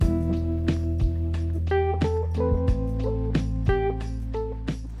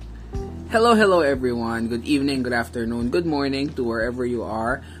Hello everyone. Good evening, good afternoon, good morning to wherever you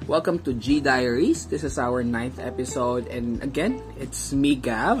are. Welcome to G Diaries. This is our 9th episode, and again, it's me,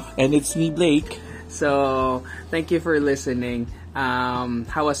 Gav. And it's me, Blake. So, thank you for listening.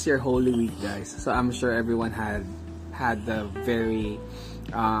 How was your Holy Week, guys? So, I'm sure everyone had a very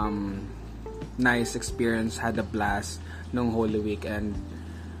nice experience, had a blast nung Holy Week, and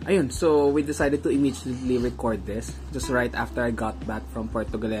ayun, so we decided to immediately record this just right after I got back from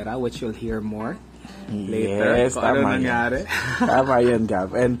Puerto Galera, which you'll hear more later. Yes, kung ano nangyari. Tama yan,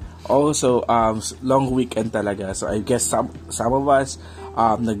 Gav. And also, long weekend talaga. So I guess some of us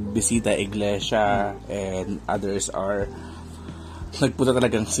nagbisita iglesia and others are nagpunta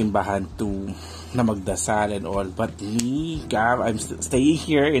talagang simbahan na magdasal and all. But me, Gav, I'm staying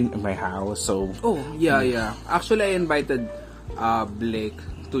here in my house. So Yeah. Actually, I invited Blake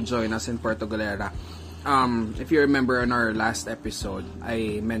to join us in Puerto Galera. If you remember in our last episode,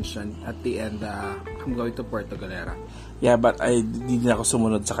 I mentioned at the end I'm going to Puerto Galera. Yeah, but hindi na ako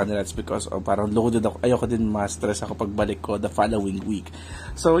sumunod sa kanila. It's because parang loaded ako. Ayoko din ma-stress ako pagbalik ko the following week.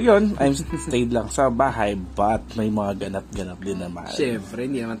 So yun, I'm stayed lang sa bahay, but may mga ganap-ganap din naman. Siyempre,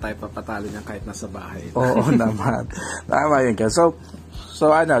 hindi naman tayo papatalo niyan kahit nasa bahay. Oo naman. Tama yun ka. So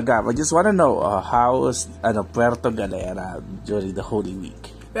Gab, I just wanna know how's Puerto Galera during the Holy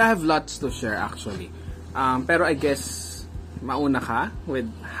Week? I have lots to share actually. Pero I guess mauna ka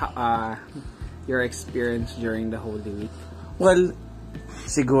with your experience during the Holy Week. Well,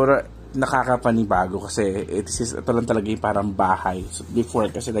 siguro nakakapanibago kasi ito lang talaga yung parang bahay. So,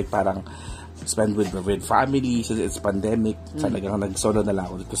 before kasi like parang spend with family since it's pandemic. Talagang nag-solo na lang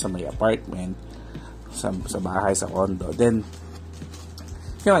ako dito sa may apartment, sa bahay, sa condo. Then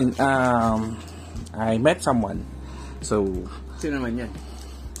yun, I met someone. So Sino naman yan?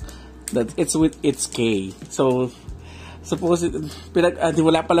 That it's K. So suppose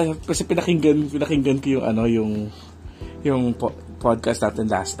wala pala kasi pinakinggan ko yung podcast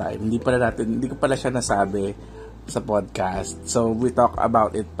natin last time. Hindi ko pala siya nasabi sa podcast. So we talk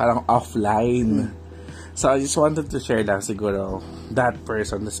about it parang offline. So I just wanted to share lang siguro that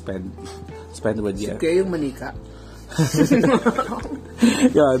person to spend with you. Kaya yung manika.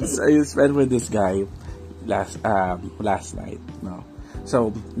 Yeah, so I spent with this guy last night, no.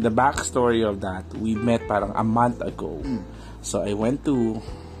 So, the backstory of that, we met parang a month ago. So, I went to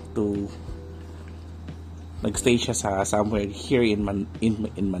nagstay siya sa somewhere here in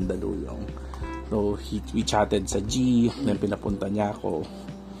Mandaluyong. So, we chatted sa G, then pinapunta niya ako.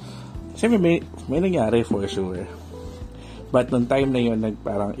 Siyempre, may nangyari for sure. But nung time na yun,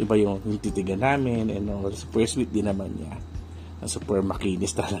 parang iba yung titigan namin and all. Super sweet din naman niya. Super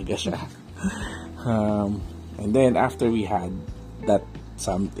makinis talaga siya. And then, after we had that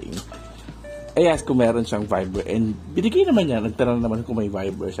something, I asked kung meron siyang Viber and binigay naman niya, nagtanong naman kung may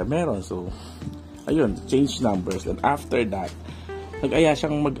Viber siya, meron. So ayun, change numbers. And after that, nag-aya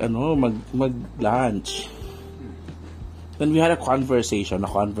siyang mag-lunch. Then we had a conversation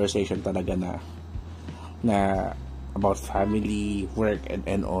talaga na about family, work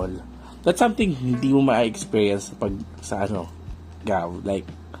and all. That's something hindi mo ma-experience pag sa Gav, like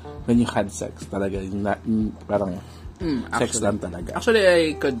when you had sex talaga, parang sex lang talaga. Actually,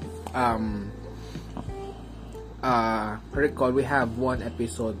 I could recall we have one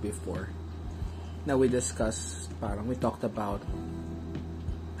episode before na we discussed, we talked about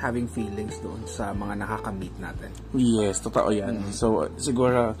having feelings doon sa mga nakaka-meet natin. Yes, totoo yan. So,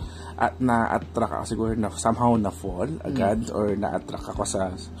 siguro na-attract ako, siguro na somehow na-fall agad or na-attract ako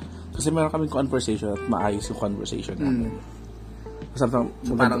kasi meron kaming conversation at maayos yung conversation namin. So,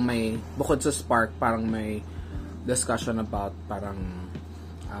 parang may, bukod sa spark, parang may discussion about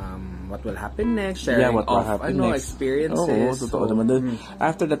what will happen next, sharing of experiences. Oo, totoo naman. Then,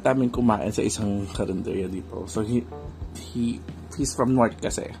 after that namin kumain sa isang karinderya dito. So, he's from North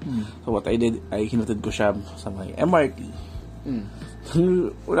kasi. So, what I did, I hinatid ko siya sa may MRT.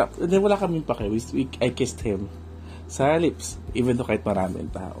 Wala kaming pake. I kissed him sa lips, even though kahit maraming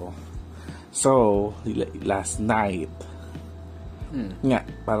tao. So, last night,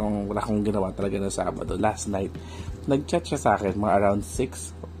 parang wala akong ginawa talaga na Sabado. Last night, nag-chat siya sa akin, mga around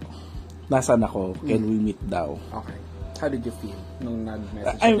 6. Nasaan ako? Can we meet daw? Okay. How did you feel nung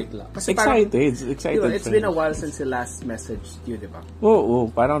nag-message I'm bigla? Kasi excited. Diba, it's been a while since you last messaged you, di ba?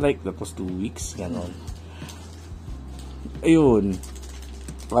 Oo, parang like that was 2 weeks, gano'n. Ayun.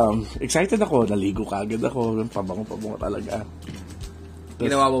 Excited ako. Naligo kagad ako. Pabango talaga.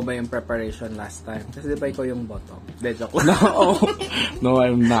 Ginawa mo ba yung preparation last time? Kasi di ba ikaw yung bottom? Joke. No,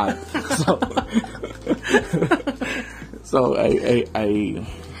 I'm not. So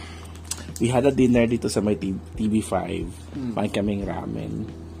we had a dinner dito sa may TV5. Pain kaming ramen.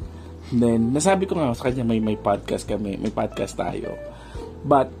 Then, nasabi ko nga sa kanya, may podcast kami, may podcast tayo.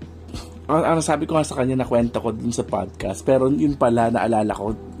 But, ang sabi ko nga sa kanya, nakwento ko dun sa podcast. Pero yun pala, naalala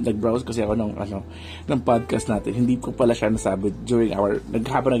ko, nag-browse kasi ako ng podcast natin. Hindi ko pala siya nasabi during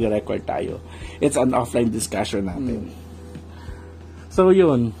habang nag-record tayo. It's an offline discussion natin. So,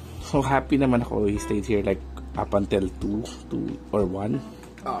 yun. So, happy naman ako. He stayed here like up until 2 or 1.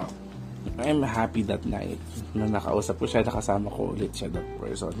 I'm happy that night na nakausap ko siya, nakasama ko ulit siya, that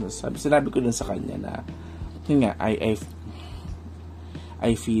person. Sinabi ko dun sa kanya na yun nga, I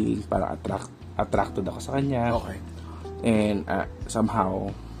feel parang attracted ako sa kanya. Okay. And somehow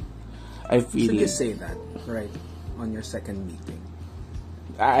I feel... Should you say that, right, on your second meeting?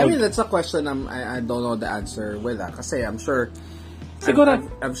 I mean, that's a question I don't know the answer with that. Kasi I'm sure siguro,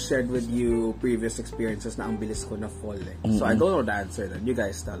 I've shared with you previous experiences na ang bilis ko na fall eh. So I don't know the answer then. You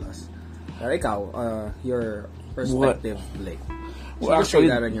guys tell us. Pero ikaw, your perspective, Blake. Well, actually,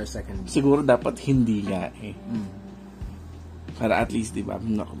 say that on your second meeting? Siguro dapat hindi nga eh. Para at least, di ba?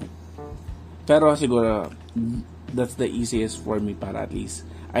 Pero siguro, that's the easiest for me para at least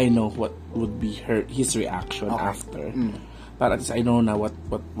I know what would be his reaction after. Para at least I know na what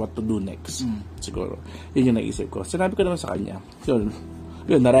to do next. Siguro. Yun yung naisip ko. Sinabi ko naman sa kanya. Yun,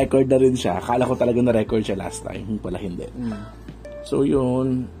 na-record na rin siya. Akala ko talaga na-record siya last time. Yung pala hindi. So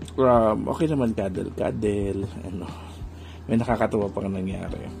yun, okay naman kadel, ano. May nakakatawa pang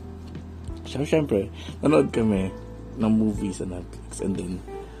nangyari. So syempre, nanood kami ng movie sa Netflix and then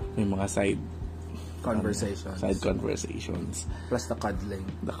may mga side conversations. Plus the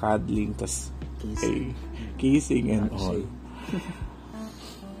cuddling. Tas kissing and all.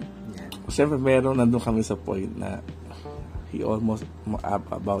 Siyempre meron, nandun kami sa point na he almost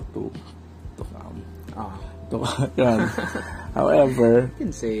about to come. Yan. However, you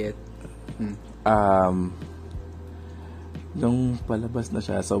can say it. Nung palabas na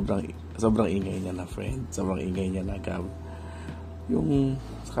siya, sobrang ingay niya na friend. Sobrang ingay niya na gab. Yung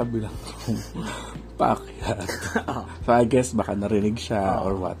sa kabilang paakyat. So I guess baka narinig siya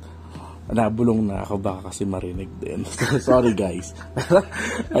or what. Nabulong na ako, baka kasi marinig din. Sorry guys.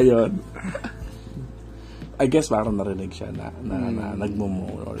 Ayun. I guess parang narinig siya na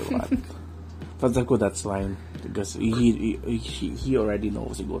nagmumo or what. But ako, that's fine. Because he already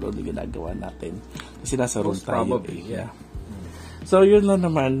knows siguro na ginagawa natin. Kasi nasa room tayo. Probably, yeah. So, yun lang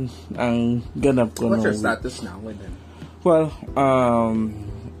naman ang ganap ko. What's your status now with him? Well,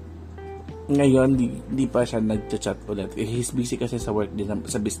 ngayon, di pa siya nag-chat ulit. He's busy kasi sa work din,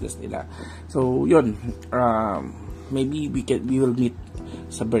 sa business nila. So, yun. Maybe we will meet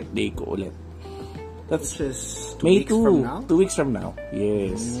sa birthday ko ulit. That's Which is 2 May weeks from now? 2 weeks from now.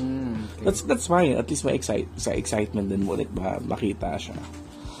 Yes. Okay. That's fine. At least may excitement din mo ulit ba makita siya.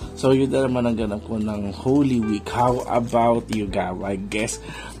 So, yun na naman ang ganap ko ng Holy Week. How about you, Gab? I guess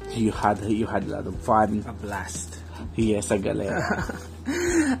you had a lot of fun. A blast. Yes, sa Galera.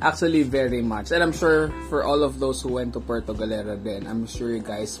 Actually, very much. And I'm sure for all of those who went to Puerto Galera then, I'm sure you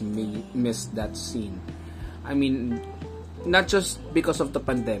guys missed that scene. I mean, not just because of the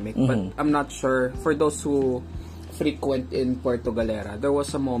pandemic, but I'm not sure for those who frequent in Puerto Galera, there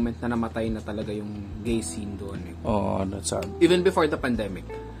was a moment na namatay na talaga yung gay scene doon. Oh, that's sad. Even before the pandemic.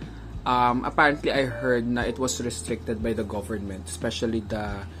 Apparently, I heard na it was restricted by the government, especially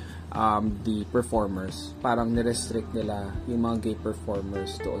the performers. Parang nirestrict nila yung mga gay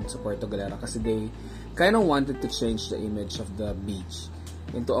performers doon sa Puerto Galera kasi they kind of wanted to change the image of the beach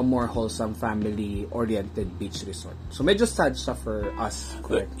into a more wholesome, family-oriented beach resort. So, medyo sad siya for us.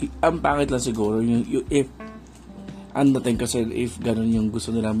 Correct? Ang pangit lang siguro, if ganun yung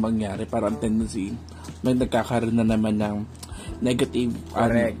gusto nilang mangyari, parang tendency, may nagkakaroon na naman ng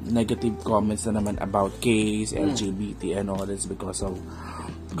negative comments na naman about gays, LGBT, and all this because of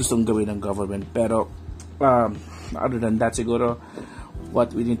gustong gawin ng government. Pero, other than that, siguro, what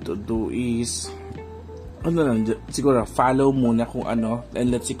we need to do is siguro follow muna kung ano,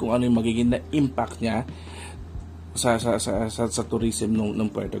 and let's see kung ano yung magiging na impact niya sa tourism ng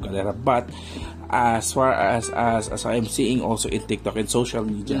Puerto Galera. But as far as I'm seeing also in TikTok and social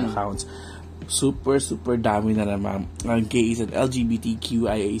media accounts, super dami na naman ang gays and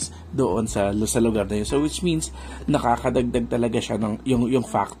LGBTQIAs doon sa lugar na yun. So which means nakakadagdag talaga siya ng yung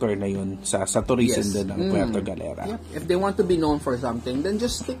factor na yun sa tourism din ng Puerto Galera. Yep. If they want to be known for something, then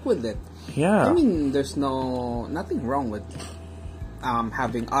just stick with it. Yeah. I mean, there's nothing wrong with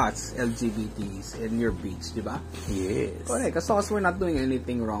having us LGBTs in your beach, di ba? Yes. Correct. Kasi we're not doing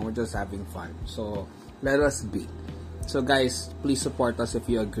anything wrong. We're just having fun. So let us be. So guys, please support us if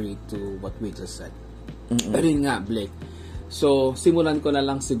you agree to what we just said. Pero yun nga, Blake. So, simulan ko na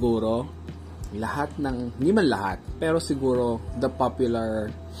lang siguro hindi man lahat, pero siguro the popular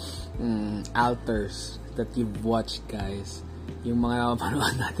alters that you've watched, guys, yung mga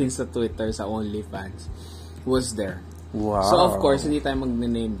napapanood natin sa Twitter, sa OnlyFans, was there. Wow. So, of course, hindi tayo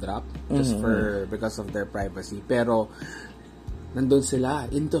mag-name drop just because of their privacy. Pero, nandun sila,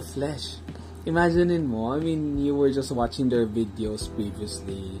 into flesh. Imaginein mo, I mean, you were just watching their videos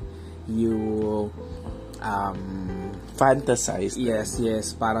previously. You, fantasized.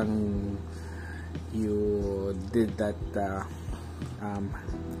 yes, parang you did that, I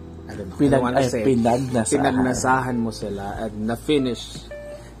don't know. Pinagnasahan mo sila at na-finish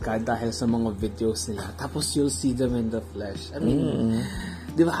ka dahil sa mga videos nila. Tapos you'll see them in the flesh. I mean,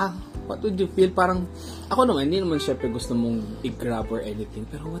 di ba? What would you feel? Parang, ako naman, hindi naman syempre gusto mong i-grab or anything.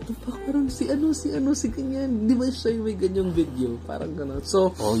 Pero what the fuck? Parang si ganyan. Di ba siya yung may ganyang video? Parang gano'n.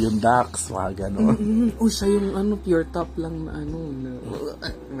 So, yung Dax, mga gano'n. Siya yung pure top lang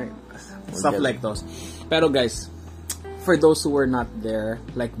na stuff like those. Pero guys, for those who were not there,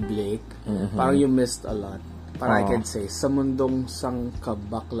 like Blake, parang you missed a lot. Parang I can say, sa mundong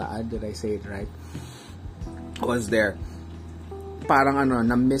sangkabaklaan, did I say it right? Was there. Parang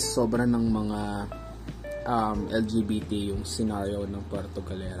na-miss sobra ng mga LGBT yung scenario ng Puerto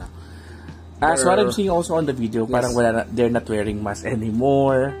Galera. As what I'm seeing also on the video, yes, parang they're not wearing mask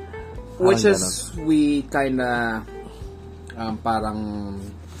anymore. Which is, we kinda parang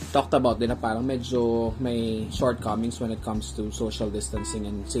talked about din na parang medyo may shortcomings when it comes to social distancing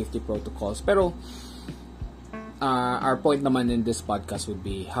and safety protocols. Pero, our point naman in this podcast would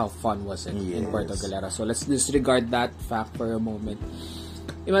be how fun was it in Puerto Galera. So let's disregard that fact for a moment.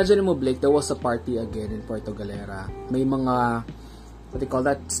 Imagine mo, Blake, there was a party again in Puerto Galera. May mga, what do you call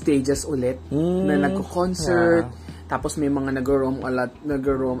that, stages ulit na nagko-concert. Yeah. Tapos may mga nag-roam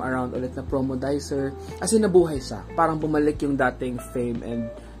around ulit na promodizer. As in, nabuhay siya. Parang bumalik yung dating fame and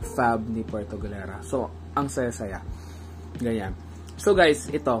fab ni Puerto Galera. So, ang saya-saya. Ganyan. So guys,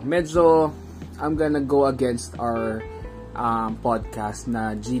 ito, medyo I'm gonna go against our podcast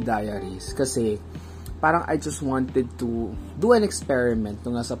na G Diaries kasi parang I just wanted to do an experiment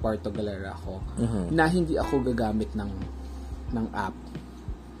nung nasa Puerto Galera ako na hindi ako gagamit ng app.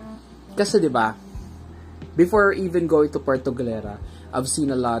 Kasi 'di ba, before even going to Puerto Galera, I've seen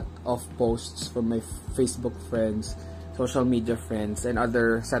a lot of posts from my Facebook friends, social media friends, and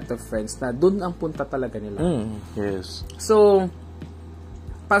other set of friends na dun ang punta talaga nila. Yes. So,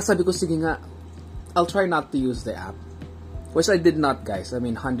 parang sabi ko, sige nga, I'll try not to use the app. Which I did not, guys. I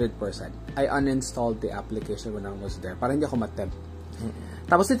mean, 100%. I uninstalled the application when I was there. Para hindi ako matempt.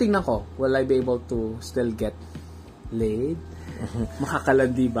 Tapos titignan ko, will I be able to still get laid?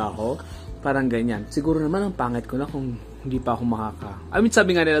 Makakalandi ba ako? Parang ganyan. Siguro naman ang pangit ko na kung hindi pa ako I mean,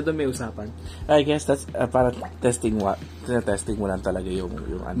 sabi nga nila doon may usapan. I guess that's para testing mo lang talaga yung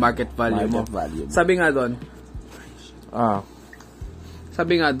market value mo. Sabi nga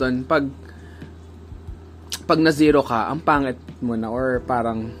doon, pag na-zero ka, ang pangit mo na or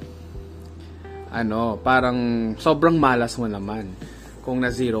parang sobrang malas mo naman kung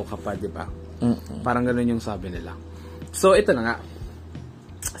na-zero ka pa, di ba? Parang ganun yung sabi nila. So, ito na nga.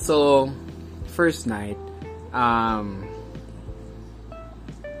 So, first night, I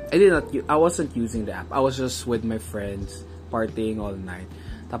wasn't using the app. I was just with my friends, partying all night.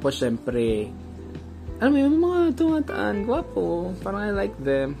 Tapos, syempre, may mga tumataan, gwapo, parang I like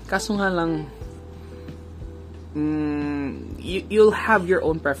them. Kaso nga lang, you'll have your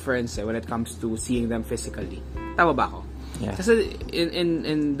own preference when it comes to seeing them physically. Tama ba ako? Yeah. Kasi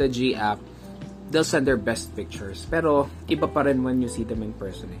in the G app, they'll send their best pictures. Pero iba pa rin when you see them in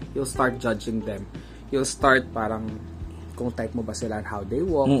person. You'll start judging them. You'll start parang kung type mo ba sila, how they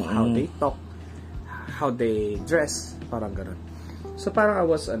walk, how they talk, how they dress, parang gano'n. So parang I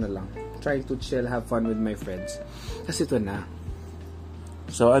was trying to chill, have fun with my friends. Kasi ito na.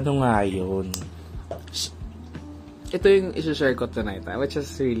 So ano nga yun? Ito yung isi-share ko tonight, which is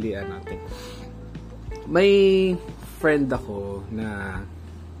really thing. May friend ako na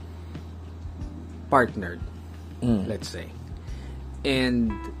partnered, let's say.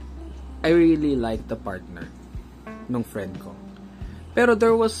 And I really like the partner nung friend ko. Pero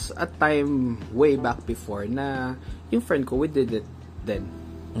there was a time way back before na yung friend ko, we did it then.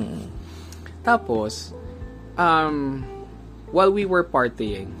 Tapos, while we were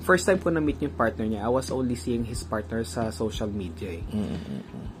partying, first time ko na-meet yung partner niya, I was only seeing his partner sa social media.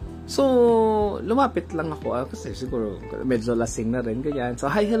 So, lumapit lang ako, kasi siguro medyo lasing na rin, ganyan. So,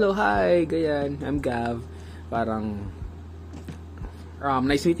 hi, ganyan, I'm Gav. Parang,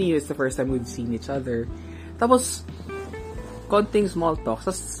 nice meeting you, it's the first time we've seen each other. Tapos, konting small talk.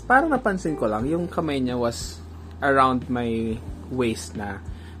 So, parang napansin ko lang, yung kamay niya was around my waist na.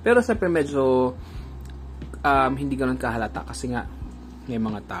 Pero siyempre medyo, hindi ganun kahalata kasi nga may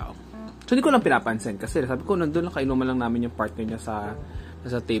mga tao. So, hindi ko lang pinapansin kasi sabi ko, nandun lang, kainuman lang namin yung partner niya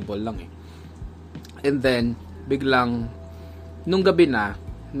sa table lang eh. And then, biglang, nung gabi na,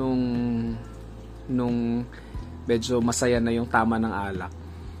 nung medyo masaya na yung tama ng alak,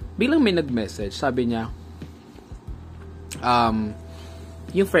 biglang may nag-message. Sabi niya,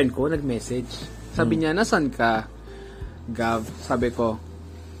 yung friend ko nag-message. Sabi niya, nasan ka, Gav? Sabi ko,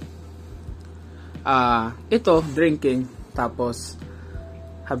 ito, drinking. Tapos,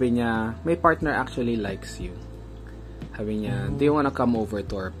 sabi niya, my partner actually likes you. Sabi niya, do you wanna come over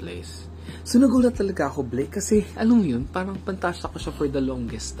to our place? So, nagulat talaga ako, Blake, kasi, alam mo yun, parang pantasya ko siya for the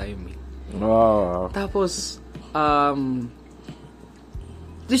longest time, eh. Oh. Tapos,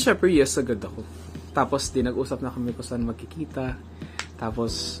 di syempre, yes, agad ako. Tapos, di nag-usap na kami kung saan magkikita.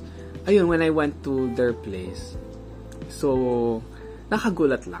 Tapos, ayun, when I went to their place, so,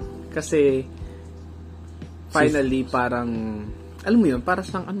 nakagulat lang. Kasi, finally, parang, alam mo yun, para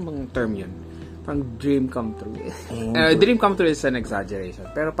siyang, ano bang term yun? Parang dream come true. Dream come true is an exaggeration.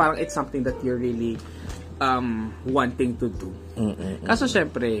 Pero parang it's something that you're really wanting to do. Kaso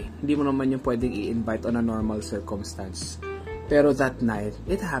syempre, hindi mo naman yung pwedeng i-invite on a normal circumstance. Pero that night,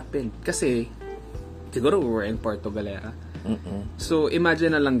 it happened. Kasi, siguro we were in Puerto Galera. So,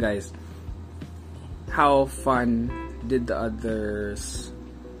 imagine na lang guys, how fun did the others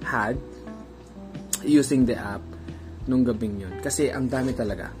had using the app nung gabing yun. Kasi ang dami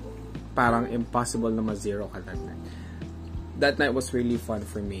talaga. Parang impossible na ma-zero ka that night. That night was really fun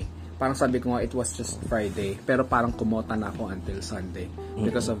for me. Parang sabi ko nga, it was just Friday. Pero parang kumota na ako until Sunday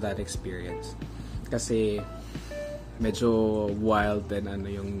because of that experience. Kasi medyo wild din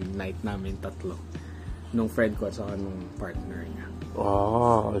yung night namin tatlo. Nung friend ko at saka nung partner niya.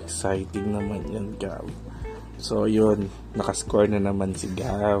 Oh, exciting naman yan, Gav. So, yun. Nakascore na naman si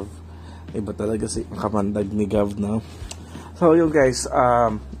Gav. Iba talaga si kamandag ni Gav, no? So, yun guys,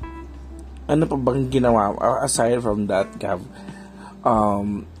 ano pa bang ginawa? Aside from that, Gav,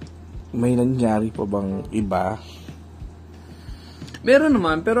 may nangyari pa bang iba? Meron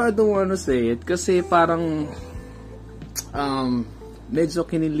naman, pero I don't wanna say it kasi parang medyo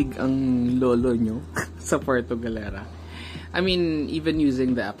kinilig ang lolo nyo sa Puerto Galera. I mean, even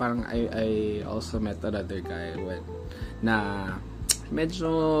using the app, parang I also met another guy na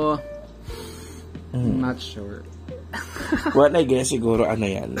medyo not sure. Well, I guess siguro ano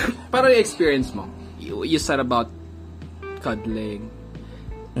yan. Parang yung experience mo. You said about cuddling,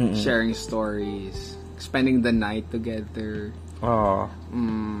 sharing stories, spending the night together. Oh.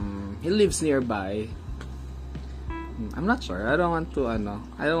 He lives nearby. I'm not sure. I don't want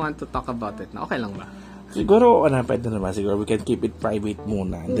to talk about it na. Okay lang ba? Siguro, pwede naman. Siguro, we can keep it private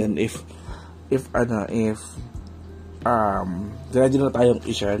muna. And then, if ready na tayong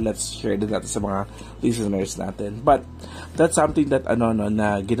i-share, let's share din natin sa mga listeners natin. But, that's something that,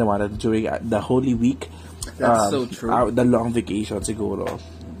 na ginawa na during the Holy Week. That's so true. The long vacation, siguro.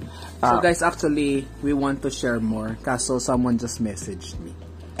 So, guys, actually, we want to share more. Kaso, someone just messaged me.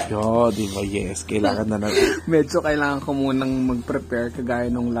 Yo, di ba? Yes, kailangan na Medyo kailangan ko munang mag-prepare kagaya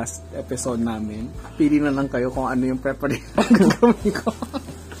nung last episode namin. Pili na lang kayo kung ano yung preparation gagawin ko.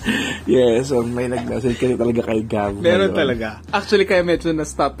 Yes, so may nag-message kayo talaga kay Gav. Meron talaga. Actually, kaya medyo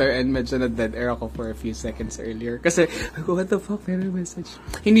na-stutter and medyo na-dead air ako for a few seconds earlier. Kasi, what the fuck, may message.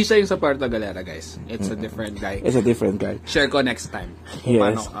 Hindi siya yung sa Puerto Galera, guys. It's a different guy. It's a different guy. Share ko next time.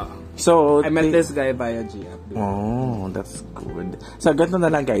 Yes. So, I met this guy via GF. Oh, that's good. So, ganito na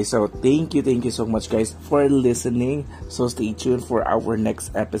lang, guys. So, thank you so much, guys, for listening. So, stay tuned for our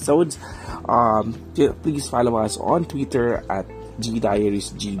next episodes. Please follow us on Twitter at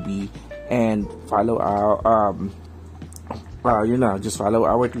GDiariesGB and follow our just follow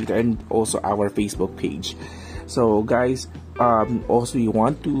our Twitter and also our Facebook page. So guys, also we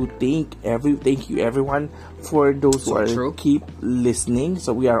want to thank you everyone for those who are keep listening.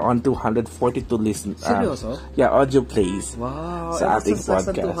 So we are on 242 listen. Audio plays. Wow. Sa ating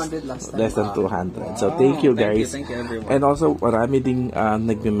podcast. Less than 200. Wow. So thank you guys. Thank you everyone. And also marami ding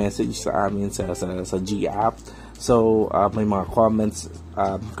nagme-message sa amin sa G app. So, may mga comments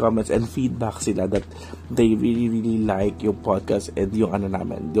and feedback sila that they really like yung podcast and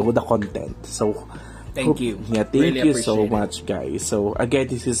yung the content. So, thank you. Yeah, thank you so much, guys. So, again,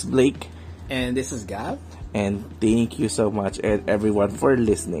 this is Blake. And this is Gav. And thank you so much and everyone for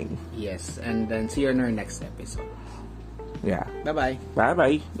listening. Yes, and then see you in our next episode. Yeah. Bye-bye.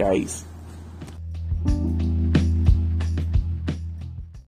 Bye-bye, guys.